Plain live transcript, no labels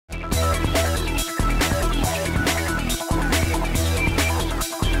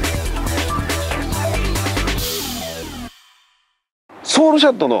ソウルシ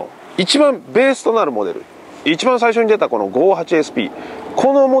ャットの一番ベースとなるモデル、一番最初に出たこの 58SP、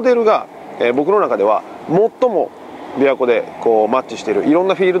 このモデルが、僕の中では最も琵琶湖でこうマッチしている、いろん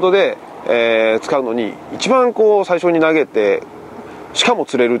なフィールドで、使うのに一番こう最初に投げて、しかも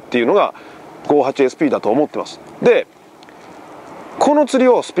釣れるっていうのが 58SP だと思ってます。でこの釣り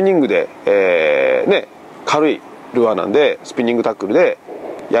をスピニングで、軽いルアーなんでスピニングタックルで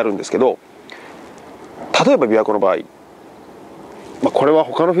やるんですけど、例えば琵琶湖の場合、これは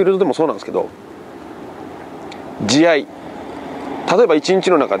他のフィールドでもそうなんですけど、地合い、例えば一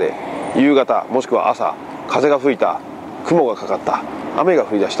日の中で夕方もしくは朝、風が吹いた、雲がかかった、雨が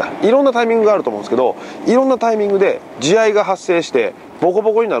降り出した、いろんなタイミングがあると思うんですけど、いろんなタイミングで地合いが発生してボコ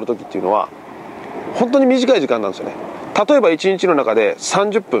ボコになる時っていうのは本当に短い時間なんですよね。例えば一日の中で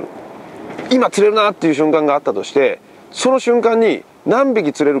30分、今釣れるなっていう瞬間があったとして、その瞬間に何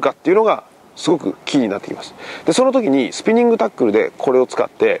匹釣れるかっていうのがすごくキーになってきます。でその時にスピニングタックルでこれを使っ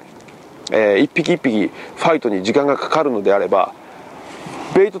て、一匹一匹ファイトに時間がかかるのであれば、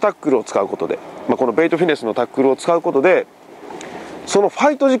ベイトタックルを使うことで、このベイトフィネスのタックルを使うことで、そのフ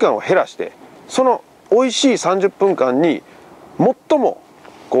ァイト時間を減らして、その美味しい30分間に最も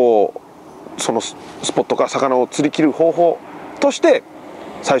こうそのスポットから魚を釣り切る方法として、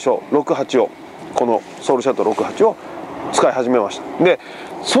最初68を、このソウルシャット68を使い始めました。で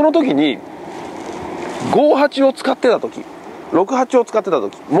その時に58を使ってた時、68を使ってた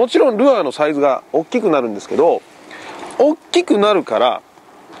時、もちろんルアーのサイズが大きくなるんですけど、大きくなるから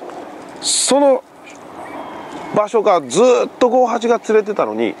その場所がずっと58が釣れてた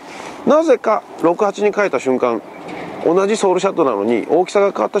のに、なぜか68に変えた瞬間、同じソウルシャットなのに大きさ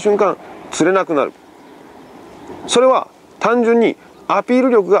が変わった瞬間釣れなくなる。それは単純にアピール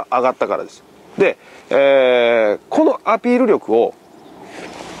力が上がったからです。で、このアピール力を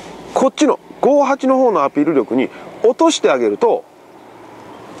こっちの58の方のアピール力に落としてあげると、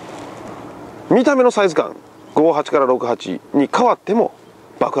見た目のサイズ感58から68に変わっても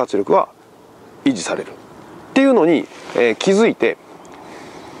爆発力は維持されるっていうのに、気づいて、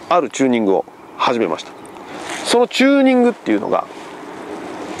あるチューニングを始めました。そのチューニングっていうのが、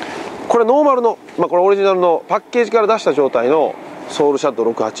これノーマルの、これオリジナルのパッケージから出した状態のソウルシャット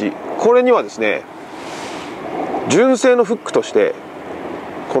68、これにはですね、純正のフックとして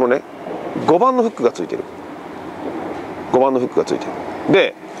このね5番のフックがついてる。5番のフックがついてる。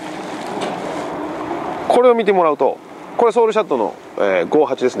でこれを見てもらうと、これソウルシャットの、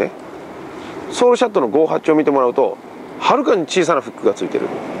58ですね。ソウルシャットの58を見てもらうと、はるかに小さなフックがついてる。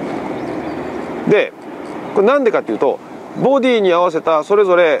でこれなんでかっていうと、ボディに合わせたそれ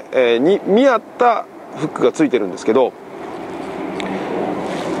ぞれ、に見合ったフックがついてるんですけど、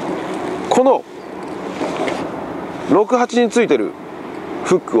この68についてる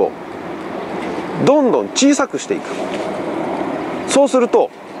フックをどんどん小さくしていく。そうすると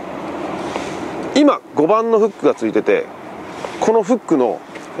今5番のフックがついてて、このフックの、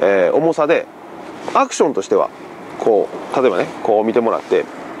重さでアクションとしてはこう、例えばねこう見てもらって、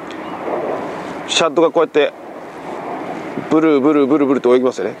シャッドがこうやってブルーブルーブルブルと泳ぎ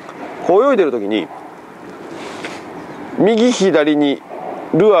ますよね。こう泳いでる時に右左に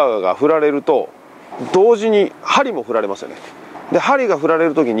ルアーが振られると同時に針も振られますよね。で針が振られ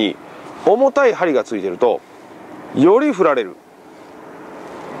る時に重たい針がついてるとより振られる、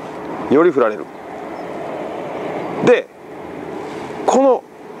より振られる。でこの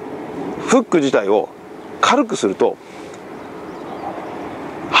フック自体を軽くすると、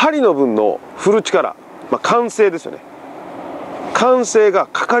針の分の振る力、慣性ですよね。慣性が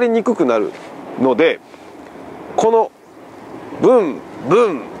かかりにくくなるので、このブンブ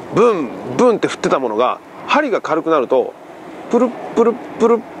ンブンブンって振ってたものが、針が軽くなるとプルプルプ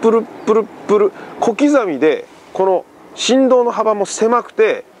ルプルプルプル、小刻みでこの振動の幅も狭く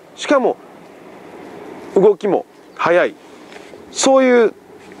て、しかも動きも速い、そういう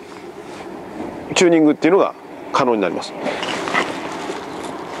チューニングっていうのが可能になります。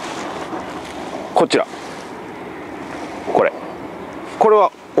こちら、これ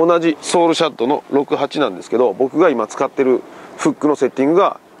は同じソウルシャットの68なんですけど、僕が今使ってるフックのセッティング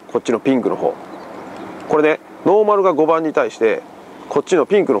がこっちのピンクの方。これね、ノーマルが5番に対してこっちの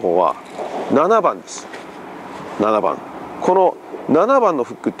ピンクの方は7番です。7番。この7番の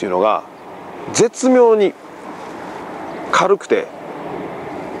フックっていうのが絶妙に軽くて、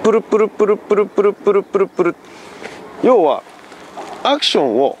プルプルプルプルプルプルプルプル、要はアクショ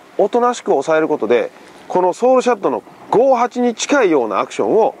ンをおとなしく抑えることで、このソウルシャットの58に近いようなアクショ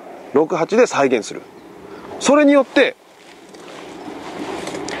ンを68で再現する。それによって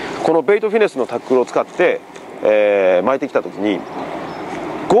このベイトフィネスのタックルを使って、巻いてきた時に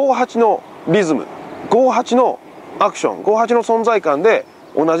58のリズム、58のアクション58の存在感で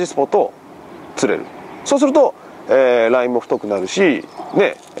同じスポットを釣れる。そうすると、ラインも太くなるし、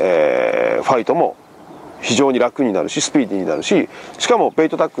ねファイトも非常に楽になるし、スピーディーになるし、しかもベイ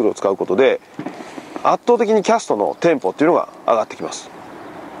トタックルを使うことで圧倒的にキャストのテンポっていうのが上がってきます。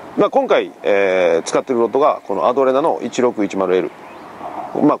今回、使ってるロッドがこのアドレナの 1610L、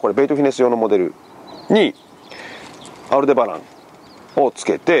これベイトフィネス用のモデルにアルデバランをつ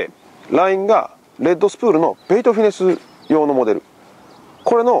けて、ラインがレッドスプールのベイトフィネス用のモデル、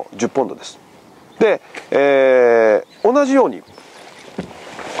これの10ポンドです。で、同じように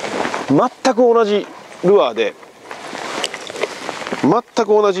全く同じルアーで全く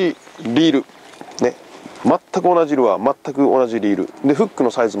同じリールね、全く同じルアー、全く同じリールで、フック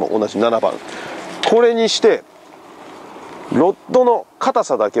のサイズも同じ7番、これにしてロッドの硬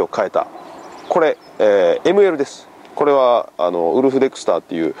さだけを変えた、これ、ML です。これはウルフデクスターっ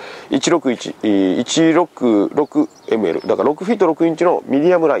ていう166ML だから6フィート6インチのミデ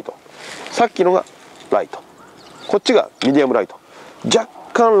ィアムライト、さっきのがライト、こっちがミディアムライト。若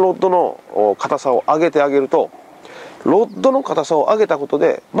干ロッドの硬さを上げてあげると、ロッドの硬さを上げたこと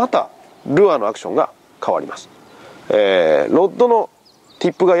でまたルアーのアクションが変わります。ロッドのテ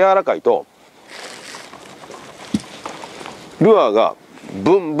ィップが柔らかいとルアーが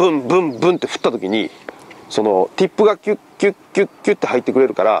ブンブンブンブンって振った時に、そのティップがキュッキュッキュッキュッって入ってくれ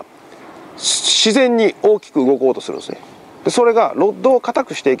るから、自然に大きく動こうとするんですね。でそれがロッドを硬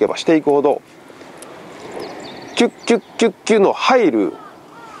くしていけばしていくほど、キュッキュッキュッキュッの入る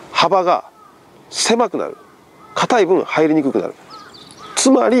幅が狭くなる、硬い分入りにくくなる。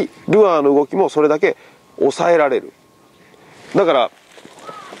つまりルアーの動きもそれだけ抑えられる。だから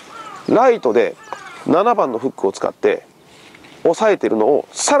ライトで7番のフックを使って抑えてるのを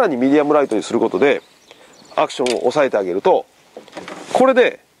さらにミディアムライトにすることでアクションを抑えてあげると、これ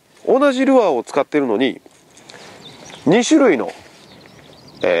で同じルアーを使ってるのに2種類の、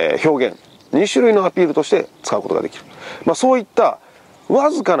表現、2種類のアピールとして使うことができる。そういったわ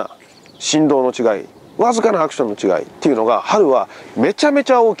ずかな振動の違い、わずかなアクションの違いっていうのが、春はめちゃめ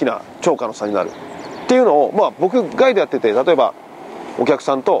ちゃ大きな釣果の差になるっていうのを、僕ガイドやってて、例えばお客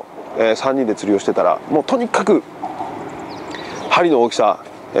さんと、3人で釣りをしてたら、もうとにかく針の大きさ、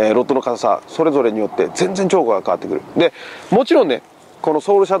ロッドの硬さ、それぞれによって全然釣果が変わってくる。でもちろんね、この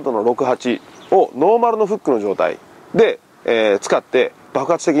ソウルシャッドの68をノーマルのフックの状態で、使って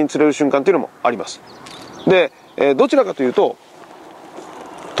爆発的に釣れる瞬間っていうのもあります。で、どちらかというと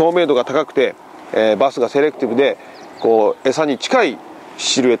透明度が高くて、バスがセレクティブでこう餌に近い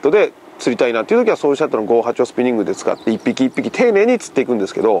シルエットで釣りたいなっていう時はソウルシャッドの58をスピニングで使って一匹一匹丁寧に釣っていくんで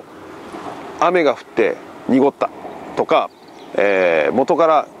すけど、雨が降って濁ったとか、元か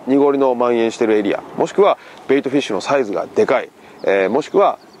ら濁りの蔓延しているエリア、もしくはベイトフィッシュのサイズがでかい、もしく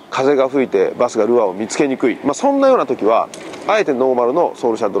は風が吹いてバスがルアーを見つけにくい、そんなような時はあえてノーマルのソ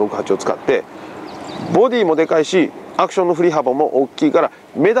ウルシャッド68を使って、ボディもでかいしアクションの振り幅も大きいから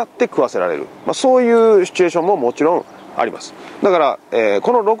目立って食わせられる、そういうシチュエーションももちろんあります。だから、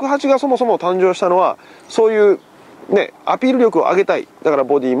この68がそもそも誕生したのはそういうね、アピール力を上げたい。だから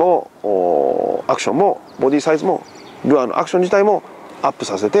ボディもアクションもボディサイズもルアーのアクション自体もアップ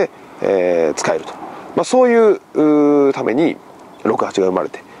させて、使えると、そういうために68が生まれ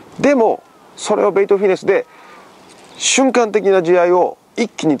て、でもそれをベイトフィネスで瞬間的な地合いを一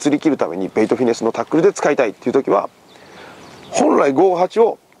気に釣り切るためにベイトフィネスのタックルで使いたいっていう時は、本来58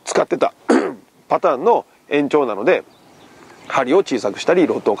を使ってたパターンの延長なので、針を小さくしたり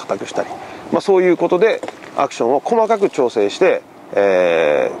ロッドを硬くしたり、そういうことでアクションを細かく調整して、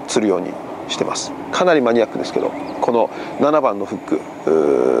釣るようにしてます。かなりマニアックですけど、この7番のフック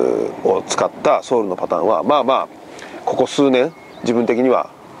を使ったソウルのパターンはここ数年自分的には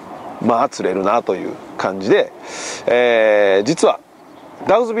釣れるなという感じで、実は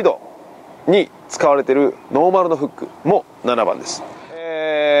ダウズビドに使われているノーマルのフックも7番です。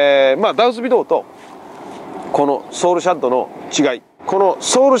ダウズビドとこのソウルシャッドの違い、この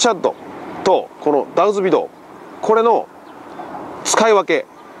ソウルシャッドとこのダウズビド、これの使い分け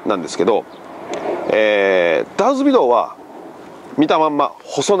なんですけど、ダウズビドは見たまんま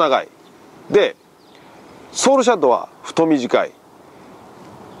細長いで、ソウルシャッドは太短い。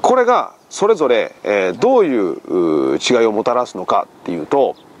これがそれぞれ、どういう違いをもたらすのかっていう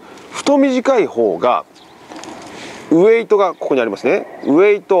と、太短い方がウエイトがここにありますね。ウ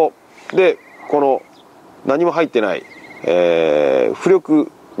エイトでこの何も入ってない、浮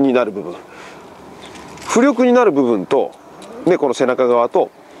力になる部分、浮力になる部分と、ね、この背中側と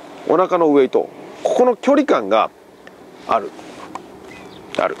お腹のウエイト、ここの距離感がある。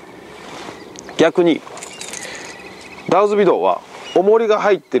逆にダウズビドは重りが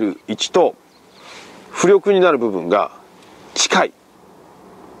入ってる位置と浮力になる部分が近い、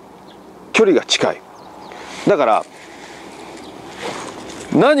距離が近い。だから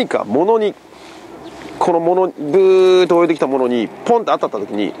何か物に、この物ブーッと泳いできたものにポンと当たった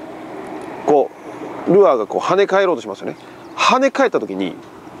時にこうルアーがこう跳ね返ろうとしますよね。跳ね返った時に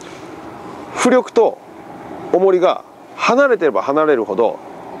浮力と重りが離れてれば離れるほど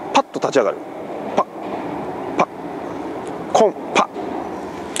パッと立ち上がる。パッパッコンパ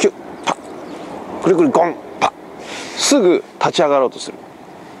ッキュッパッくるくるゴンパッ、すぐ立ち上がろうとする。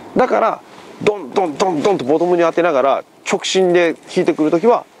だからドンドンドンドンとボトムに当てながら直進で引いてくる時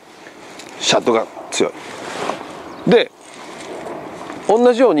はシャッドが強い。で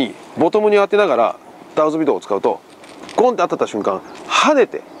同じようにボトムに当てながらダウズビドーを使うとゴンって当たった瞬間跳ね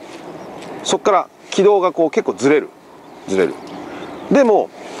て、そこから軌道がこう結構ずれる。でも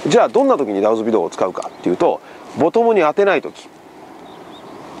じゃあどんな時にダウズビドーを使うかっていうと、ボトムに当てない時、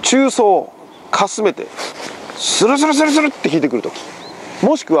中層をかすめてスルスルスルスルって引いてくる時、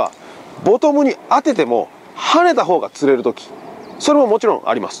もしくはボトムに当てても跳ねた方が釣れる時、それももちろん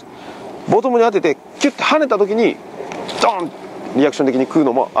あります。ボトムに当ててキュッて跳ねた時にドンリアクション的に食う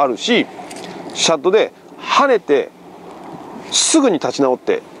のもあるし、シャッドで跳ねてすぐに立ち直っ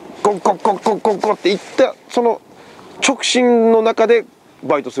てゴンゴンゴンゴンゴンゴンっていったその直進の中で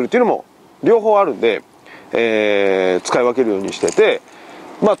バイトするっていうのも両方あるんで、使い分けるようにしてて、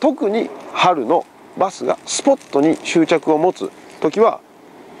まあ、特に春のバスがスポットに執着を持つ時は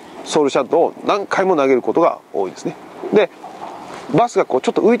ソウルシャッドを何回も投げることが多いですね。でバスがこうち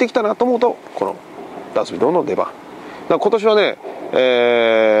ょっと浮いてきたなと思うとこのダウズビドーの出番。だから今年はね、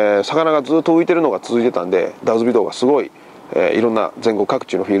魚がずっと浮いてるのが続いてたんで、ダウズビドーがすごい、いろんな全国各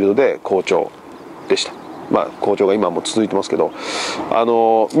地のフィールドで好調でした。まあ好調が今も続いてますけど、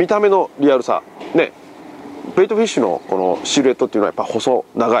見た目のリアルさね、ベイトフィッシュのこのシルエットっていうのはやっぱ細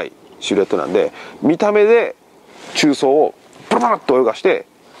長いシルエットなんで、見た目で中層をパラパラっと泳がして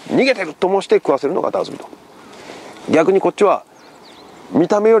逃げてると思して食わせるのがダウズビドー。逆にこっちは見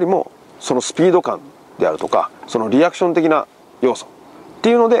た目よりもそのスピード感であるとか、そのリアクション的な要素って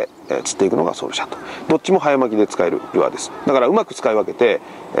いうので、釣っていくのがソウルシャッド。どっちも早巻きで使えるルアーです。だからうまく使い分けて、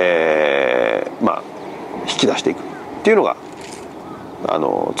まあ引き出していくっていうのが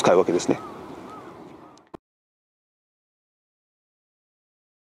使い分けですね。